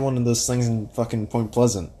 they have one of those things in fucking Point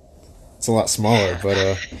Pleasant. It's a lot smaller,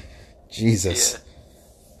 but Jesus.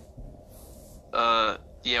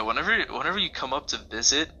 Yeah, whenever you come up to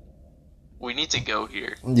visit, we need to go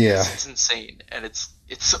here. Yeah. It's insane, and it's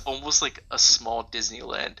almost like a small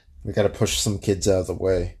Disneyland. We gotta push some kids out of the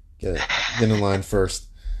way. Get in line first.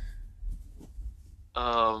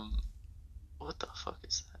 What the fuck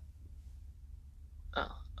is that?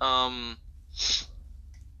 Oh,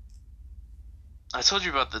 I told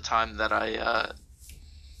you about the time that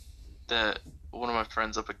that one of my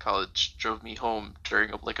friends up at college drove me home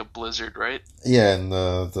during a blizzard, right? Yeah, and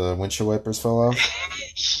the windshield wipers fell off.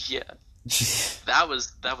 Yeah, that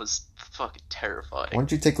was fucking terrifying. Why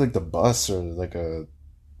don't you take like the bus or like a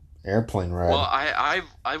airplane ride? Well,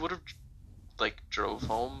 I would have like drove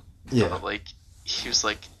home. Yeah. But, like he was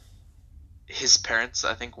like his parents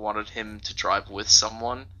I think wanted him to drive with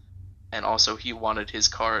someone, and also he wanted his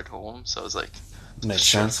car at home. So I was like, Makes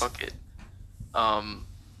sure, sense. fuck it.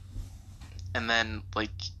 And then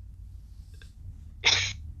like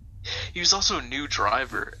he was also a new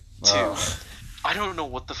driver too. Oh. I don't know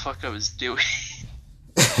what the fuck I was doing.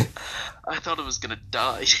 I thought I was gonna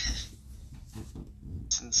die.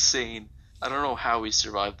 It's insane. I don't know how we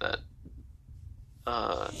survived that.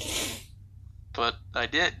 But I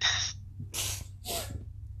did.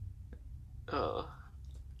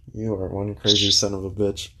 You are one crazy son of a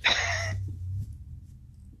bitch.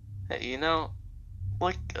 Hey, you know,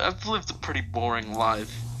 like I've lived a pretty boring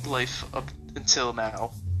life up until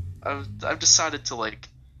now. I've decided to like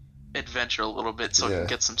adventure a little bit so I Yeah. can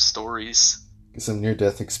get some stories. Get some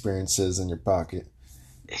near-death experiences in your pocket.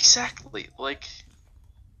 Exactly, like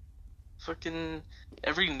fucking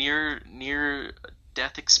every near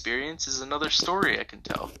death experience is another story I can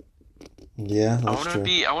tell. Yeah, I that's want to true.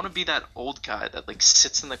 be I want to be that old guy that like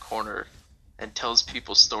sits in the corner and tells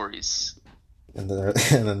people stories. And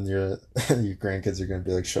then your grandkids are gonna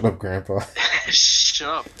be like, "Shut up, Grandpa." Shut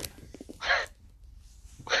up.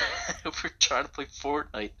 We're trying to play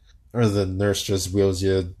Fortnite. Or the nurse just wheels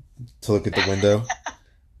you to look at the window.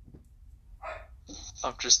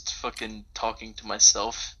 I'm just fucking talking to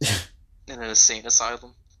myself in an insane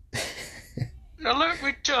asylum. Now let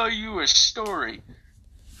me tell you a story.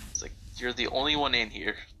 It's like, you're the only one in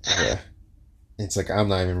here. Yeah. It's like I'm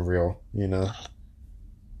not even real, you know.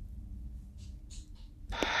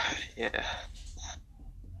 Yeah.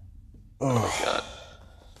 Oh God.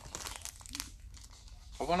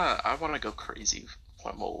 I wanna go crazy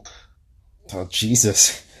when I'm old. Oh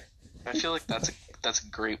Jesus. I feel like that's a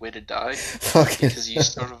great way to die Fucking. because you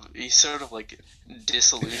sort of like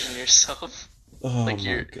disillusion yourself. Oh like my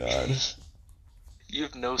you're- god. You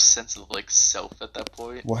have no sense of like self at that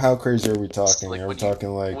point. Well, how crazy are we It's talking? like Are we when you- talking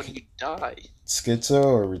like When you die. schizo,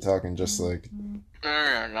 or are we talking just like?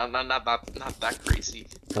 No, not that crazy.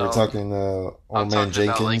 Are we talking I'm old man talking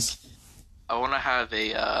about, like, Jenkins? I want to have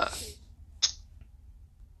a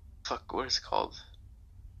fuck. What is it called?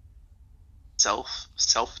 Self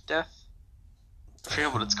death. I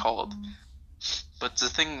forget what it's called, but it's a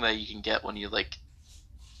thing that you can get when you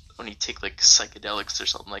take like psychedelics or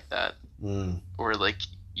something like that, Mm. or like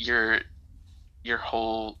your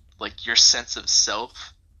whole like your sense of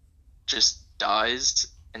self just dies,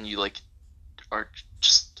 and you like are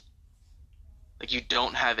just like you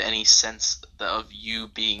don't have any sense of you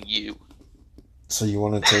being you. So you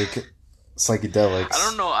want to take psychedelics?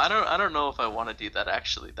 I don't know if I want to do that.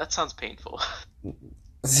 Actually, that sounds painful.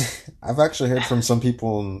 I've actually heard from some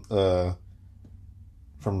people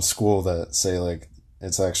from school that say like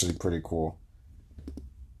it's actually pretty cool.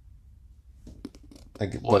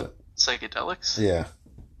 Like, What, psychedelics? Yeah.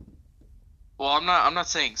 Well, I'm not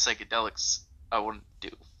saying psychedelics I wouldn't do,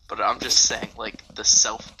 but I'm just saying like the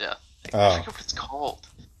self death. I forget what it's called.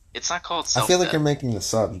 It's not called self death. I feel like you're making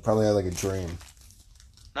this up. You probably had like a dream.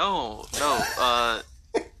 No.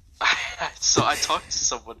 So I talked to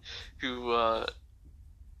someone who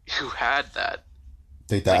had that.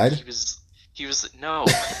 They died? Like he was no.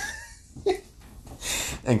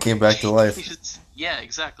 And came back to life. Yeah,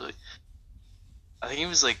 exactly. I think he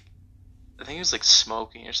was like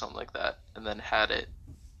smoking or something like that, and then had it.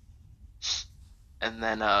 And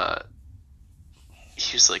then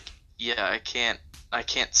he was like, "Yeah, I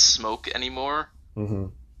can't smoke anymore,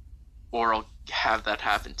 or I'll have that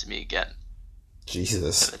happen to me again."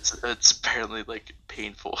 Jesus. And it's apparently like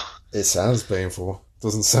painful. It sounds painful.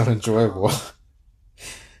 Doesn't sound enjoyable.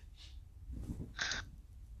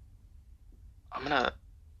 I'm gonna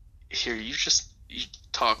you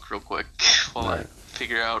talk real quick while I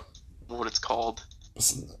figure out what it's called.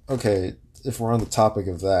 Okay, if we're on the topic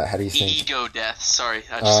of that, how do you think... Ego death. Sorry,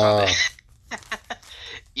 I just found it.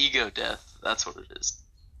 Ego death. That's what it is.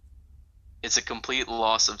 It's a complete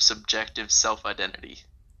loss of subjective self-identity.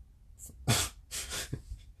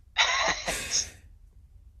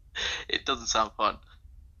 It doesn't sound fun.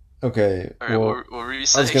 Okay, all right, well, what were you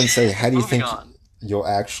saying? I was going to say, how do you think on. You'll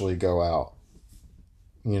actually go out?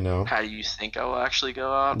 You know? How do you think I will actually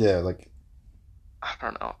go out? Yeah, like... I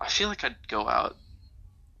don't know. I feel like I'd go out,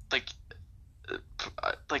 like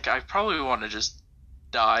I probably want to just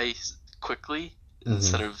die quickly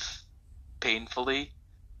instead of painfully.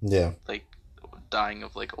 Yeah. Like dying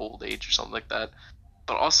of like old age or something like that.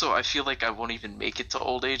 But also, I feel like I won't even make it to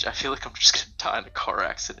old age. I feel like I'm just gonna die in a car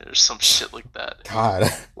accident or some shit like that.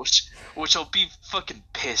 God. Which I'll be fucking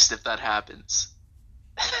pissed if that happens.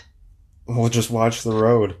 We'll just watch the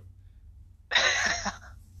road.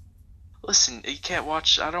 Listen, you can't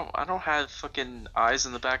watch. I don't have fucking eyes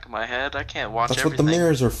in the back of my head. I can't watch That's everything. what the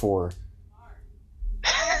mirrors are for.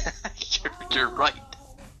 You're right.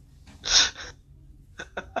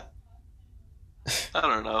 I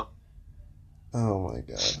don't know. Oh my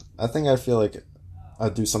god. I think I feel like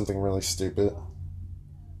I'd do something really stupid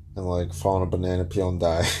and like fall on a banana peel and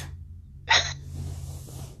die.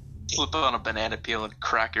 Flip on a banana peel and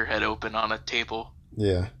crack your head open on a table.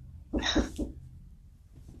 Yeah.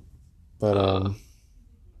 But all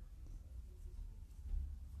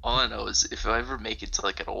I know is if I ever make it to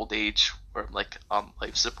like an old age where I'm like on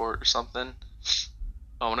life support or something,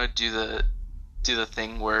 I want to do the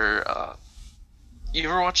thing where you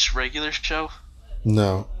ever watch Regular Show?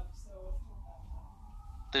 No.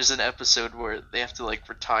 There's an episode where they have to like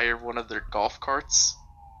retire one of their golf carts.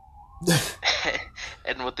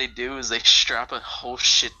 And what they do is they strap a whole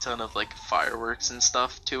shit ton of like fireworks and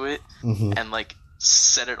stuff to it and like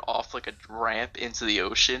set it off like a ramp into the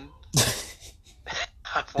ocean.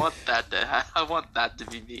 I want that to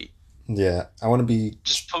be me. Yeah, I want to be...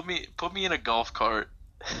 Just put me in a golf cart,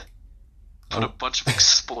 put a bunch of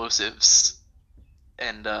explosives,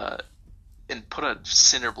 and put a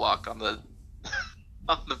cinder block on the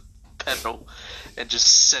pedal, and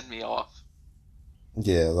just send me off.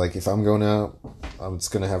 Yeah, like if I'm going out, I'm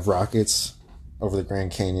just gonna have rockets over the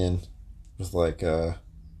Grand Canyon with like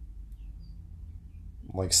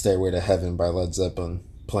Stairway to Heaven by Led Zeppelin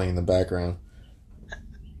playing in the background.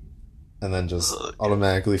 And then just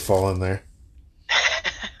automatically fall in there.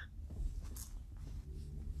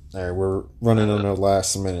 Alright, we're running on our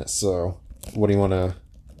last minute, so what do you want to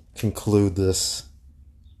conclude this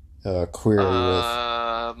query with?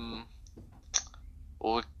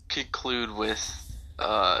 We'll conclude with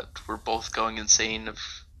we're both going insane of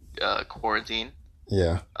quarantine.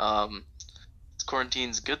 Yeah.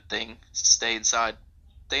 Quarantine's a good thing. Stay inside.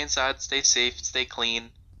 Stay inside, stay safe, stay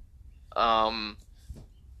clean. And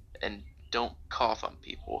don't cough on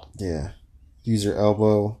people. Yeah. Use your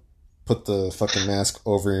elbow. Put the fucking mask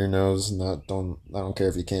over your nose. I don't care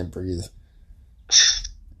if you can't breathe.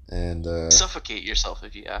 And suffocate yourself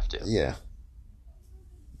if you have to. Yeah.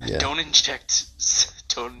 Don't inject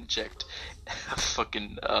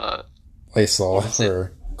fucking Lysol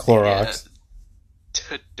or Clorox.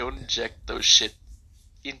 Yeah. Don't inject those shit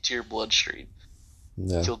into your bloodstream.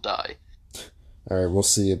 No. You'll die. Alright, we'll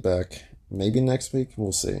see you back Maybe next week.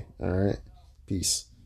 We'll see. All right. Peace.